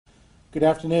Good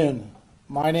afternoon.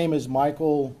 My name is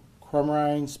Michael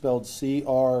Crumrine, spelled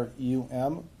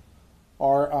Crumrine.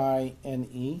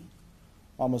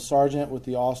 I'm a sergeant with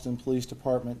the Austin Police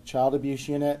Department Child Abuse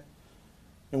Unit,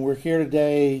 and we're here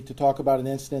today to talk about an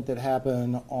incident that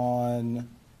happened on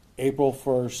April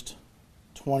 1st,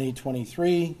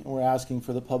 2023, and we're asking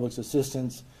for the public's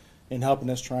assistance in helping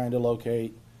us trying to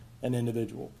locate an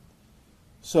individual.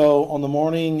 So on the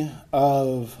morning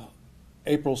of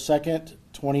April 2nd,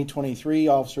 2023,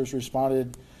 officers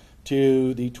responded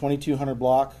to the 2200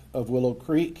 block of Willow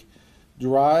Creek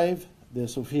Drive, the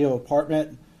Sophia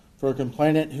apartment, for a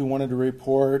complainant who wanted to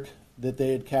report that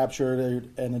they had captured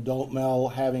an adult male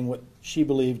having what she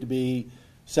believed to be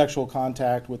sexual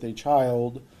contact with a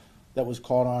child that was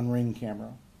caught on ring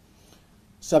camera.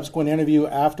 Subsequent interview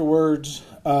afterwards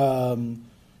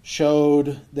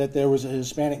showed that there was a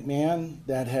Hispanic man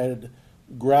that had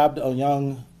grabbed a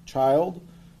young child,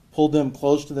 pulled them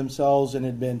close to themselves, and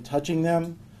had been touching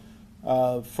them.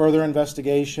 Further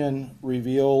investigation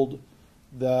revealed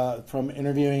from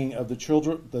interviewing of the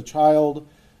child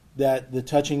that the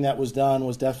touching that was done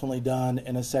was definitely done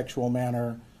in a sexual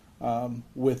manner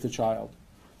with the child.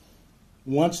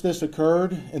 Once this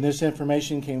occurred and this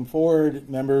information came forward,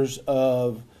 members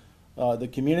of the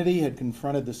community had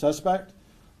confronted the suspect,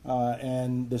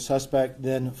 and the suspect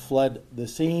then fled the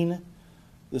scene.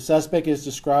 The suspect is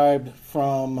described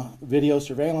from video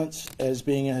surveillance as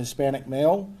being a Hispanic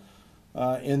male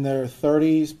in their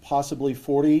 30s, possibly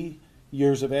 40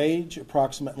 years of age,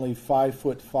 approximately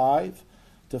 5'5"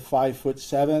 to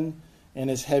 5'7", and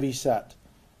is heavy set.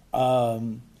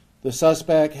 The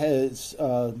suspect has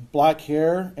black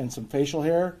hair and some facial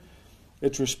hair.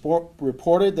 It's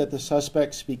reported that the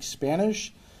suspect speaks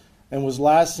Spanish and was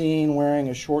last seen wearing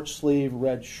a short sleeve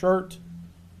red shirt,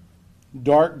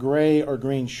 dark gray or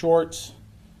green shorts,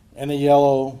 and a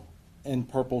yellow and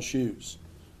purple shoes.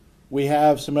 We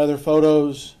have some other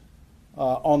photos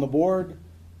on the board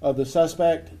of the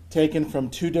suspect taken from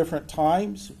two different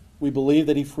times. We believe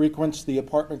that he frequents the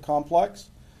apartment complex.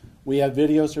 We have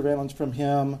video surveillance from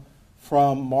him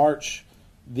from March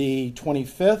the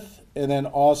 25th, and then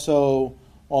also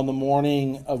on the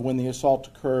morning of when the assault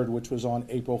occurred, which was on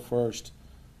April 1st,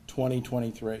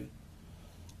 2023.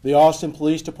 The Austin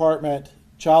Police Department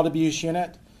Child Abuse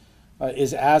Unit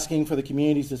is asking for the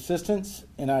community's assistance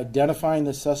in identifying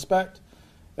the suspect,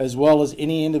 as well as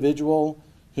any individual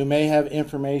who may have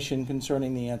information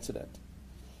concerning the incident.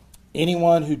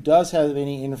 Anyone who does have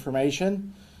any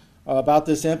information about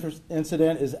this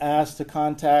incident is asked to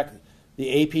contact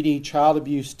the APD Child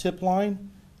Abuse Tip Line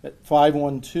at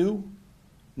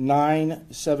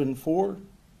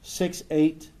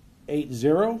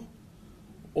 512-974-6880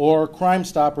 or Crime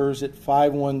Stoppers at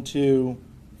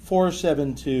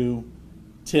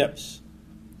 512-472-TIPS.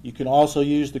 You can also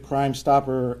use the Crime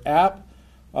Stopper app,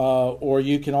 or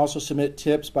you can also submit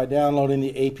tips by downloading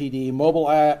the APD mobile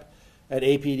app at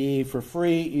APD for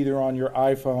free, either on your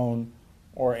iPhone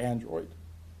or Android.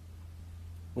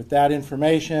 With that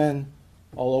information,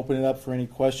 I'll open it up for any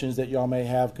questions that y'all may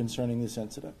have concerning this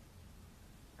incident.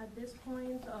 At this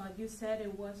point, you said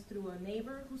it was through a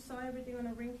neighbor who saw everything on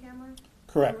a ring camera?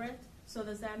 Correct. So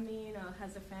does that mean,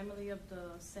 has the family of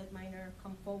the said minor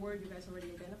come forward? You guys already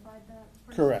identified that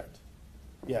person? Correct.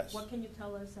 Yes. What can you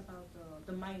tell us about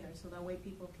the minor, so that way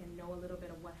people can know a little bit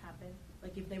of what happened,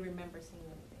 like if they remember seeing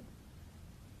anything?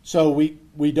 So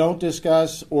we don't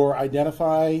discuss or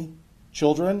identify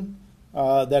children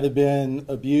that have been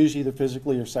abused either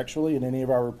physically or sexually in any of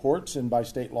our reports and by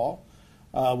state law.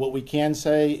 What we can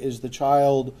say is the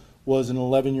child was an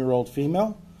 11-year-old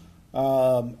female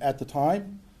at the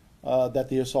time that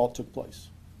the assault took place.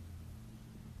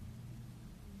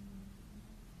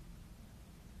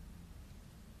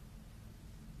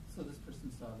 So this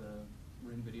person saw the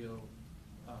ring video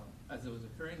as it was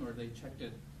occurring, or they checked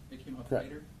it, it came up Correct.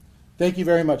 later? Thank you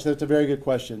very much. That's a very good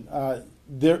question.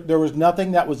 There was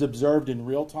nothing that was observed in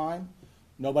real time.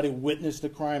 Nobody witnessed the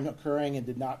crime occurring and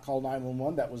did not call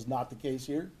 911. That was not the case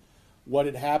here. What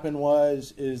had happened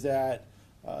is that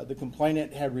the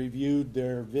complainant had reviewed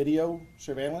their video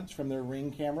surveillance from their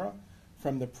ring camera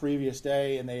from the previous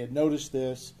day, and they had noticed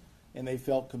this, and they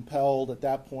felt compelled at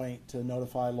that point to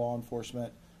notify law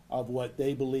enforcement of what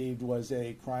they believed was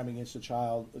a crime against a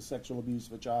child, a sexual abuse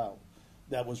of a child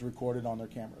that was recorded on their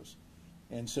cameras.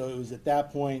 And so it was at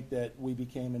that point that we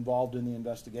became involved in the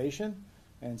investigation,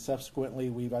 and subsequently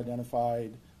we've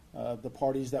identified the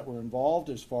parties that were involved.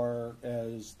 As far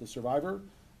as the survivor,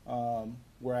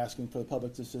 we're asking for the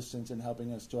public's assistance in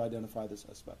helping us to identify the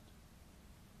suspect.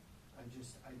 I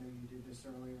know you did this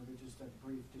earlier, but just a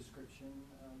brief description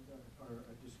of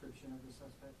the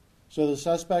suspect. So the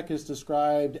suspect is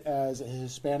described as a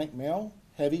Hispanic male,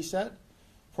 heavy set,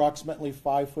 approximately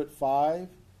 5'5"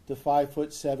 to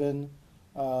 5'7"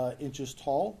 inches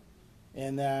tall,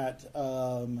 and that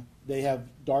they have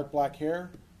dark black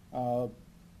hair,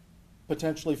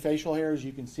 potentially facial hair, as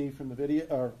you can see from the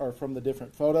video or from the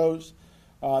different photos.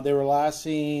 They were last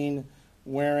seen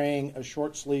wearing a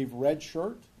short sleeve red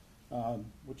shirt,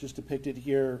 which is depicted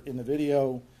here in the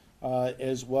video,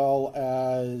 as well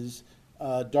as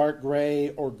dark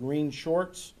gray or green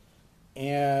shorts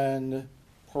and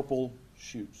purple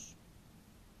shoes.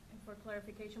 And for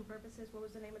clarification purposes, what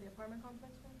was the name of the apartment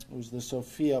complex? It was the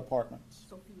Sophia Apartments.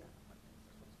 Sophia Apartments.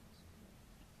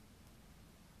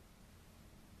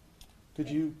 Could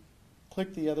you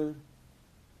click the other?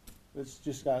 It's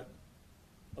just got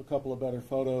a couple of better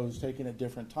photos taken at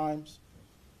different times.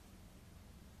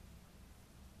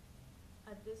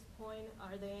 At this point,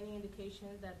 are there any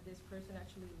indications that this person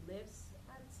actually lives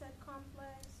at said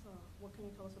complex, or what can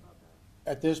you tell us about that?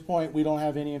 At this point, we don't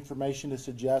have any information to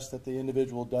suggest that the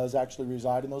individual does actually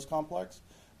reside in those complexes,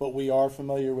 but we are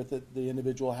familiar with it. The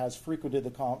individual has frequented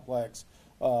the complex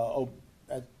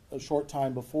at a short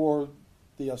time before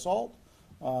the assault,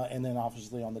 and then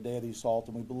obviously on the day of the assault,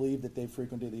 and we believe that they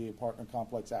frequented the apartment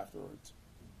complex afterwards.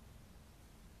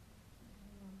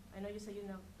 I know you said you're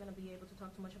not going to be able to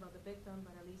talk too much about the victim,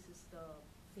 but at least is the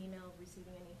female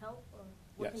receiving any help, or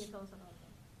what can you tell us about that?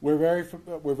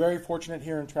 We're very fortunate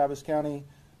here in Travis County.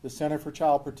 The Center for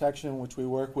Child Protection, which we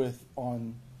work with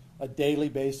on a daily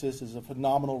basis, is a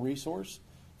phenomenal resource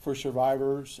for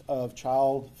survivors of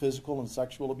child physical and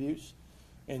sexual abuse.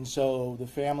 And so the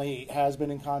family has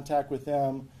been in contact with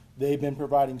them. They've been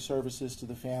providing services to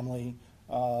the family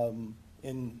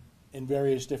in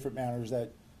various different manners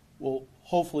that will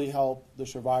hopefully help the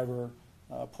survivor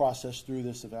process through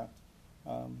this event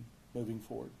moving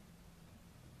forward.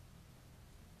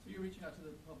 So you're reaching out to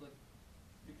the public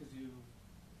because you...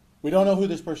 We don't know who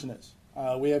this person is.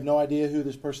 We have no idea who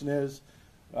this person is.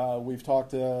 We've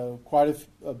talked to quite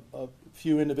a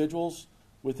few individuals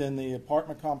within the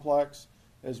apartment complex,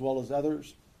 as well as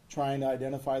others, trying to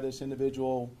identify this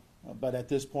individual, but at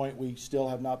this point we still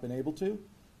have not been able to.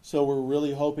 So we're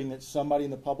really hoping that somebody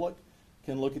in the public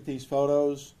can look at these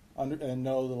photos and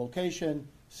know the location,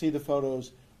 see the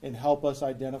photos, and help us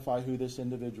identify who this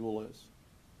individual is.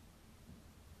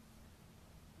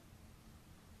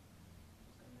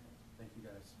 Thank you,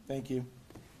 guys. Thank you.